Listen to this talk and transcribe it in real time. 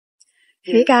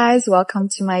Hey guys, welcome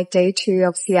to my day 2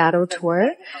 of Seattle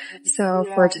tour. So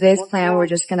for today's plan, we're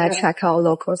just gonna check out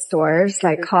local stores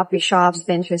like coffee shops,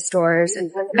 vintage stores,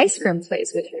 and ice cream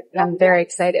place, which I'm very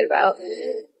excited about.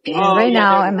 And right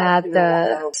now I'm at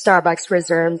the Starbucks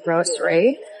Reserve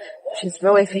Grocery, which is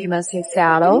really famous in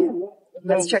Seattle.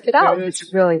 Let's check it out.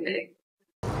 It's really big.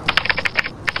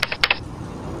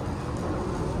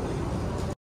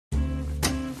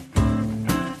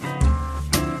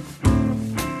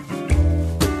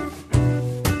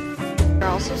 They're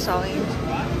also selling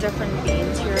different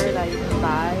beans here that you can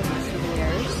buy as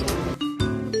souvenirs.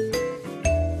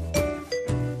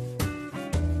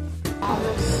 Oh, it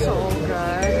looks so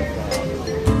good.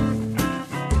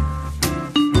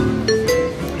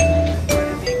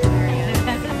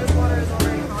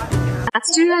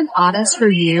 Let's do an honest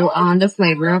review on the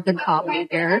flavor of the coffee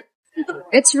here.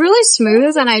 It's really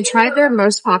smooth, and I tried their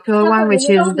most popular one, which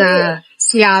is the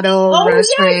Seattle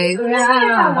Roastery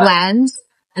blend.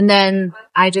 And then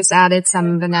I just added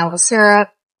some vanilla syrup.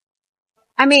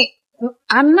 I mean,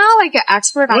 I'm not like an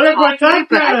expert on coffee,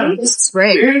 but I think it's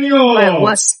great. But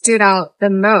what stood out the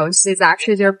most is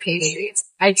actually their pastries.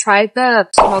 I tried the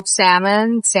smoked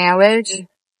salmon sandwich.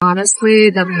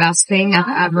 Honestly, the best thing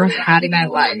I've ever had in my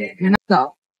life.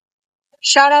 So,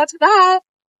 shout out to that!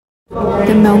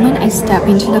 The moment I step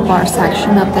into the bar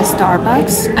section of the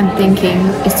Starbucks, I'm thinking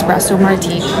espresso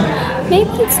martini.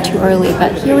 Maybe it's too early,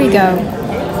 but here we go.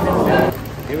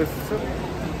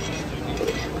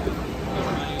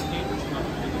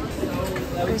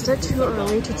 Is it too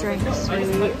early to drink sweet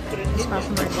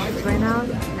espresso martinis right now?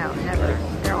 No, never.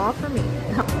 They're all for me.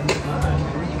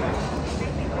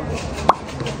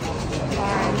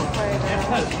 Orange flavor.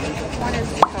 One is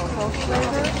cocoa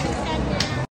flavor.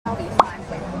 I'll be fine.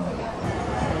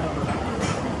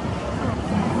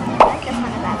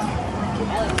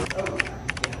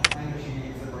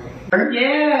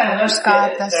 Yeah, Just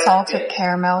got the salted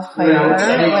caramel flavor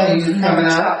with milk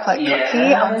chocolate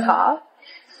cookie on top.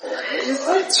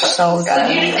 So good.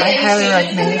 I highly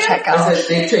recommend you check out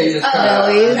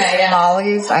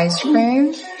Molly's ice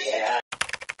cream.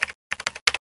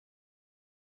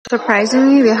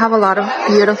 Surprisingly, they have a lot of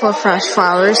beautiful fresh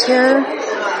flowers here.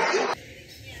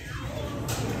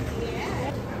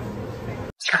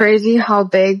 It's crazy how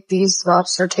big these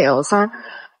lobster tails are.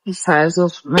 The size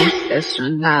of my fist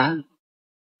and that.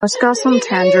 Let's got some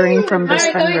tangerine from this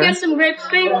vendor. get some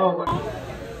grapefruit.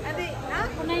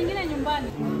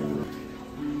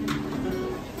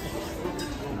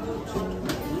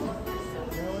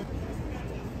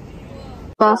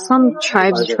 Bought some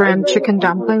chive shrimp chicken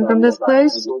dumpling from this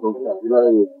place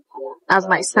as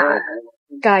my snack.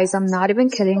 Guys, I'm not even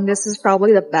kidding. This is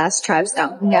probably the best chives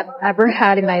dumpling I've ever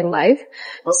had in my life.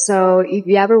 So if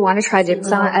you ever want to try dim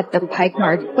sum at the Pike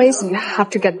Marketplace, you have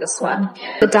to get this one.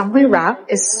 The dumpling wrap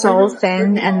is so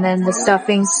thin, and then the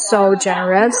stuffing so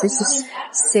generous. It's just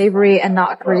savory and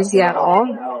not greasy at all.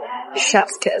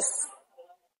 Chef's kiss.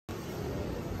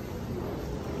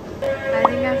 I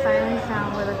think I finally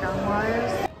found where the gum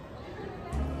was.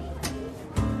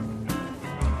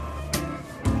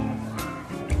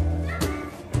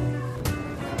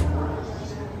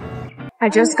 I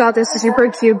just got this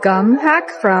super cute gum pack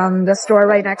from the store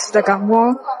right next to the gum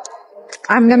wall.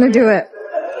 I'm gonna do it.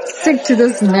 Stick to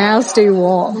this nasty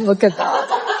wall. Look at that.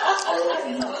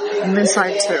 And this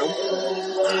side too.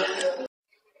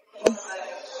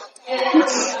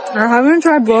 I haven't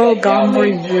tried boiled gum for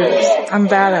years. I'm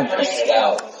bad at this.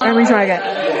 Let me try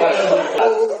again.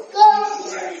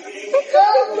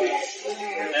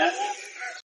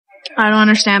 I don't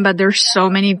understand, but there's so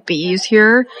many bees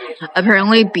here.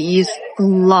 Apparently bees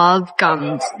love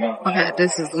gums. Okay,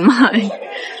 this is mine.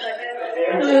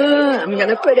 I'm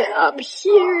gonna put it up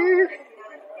here.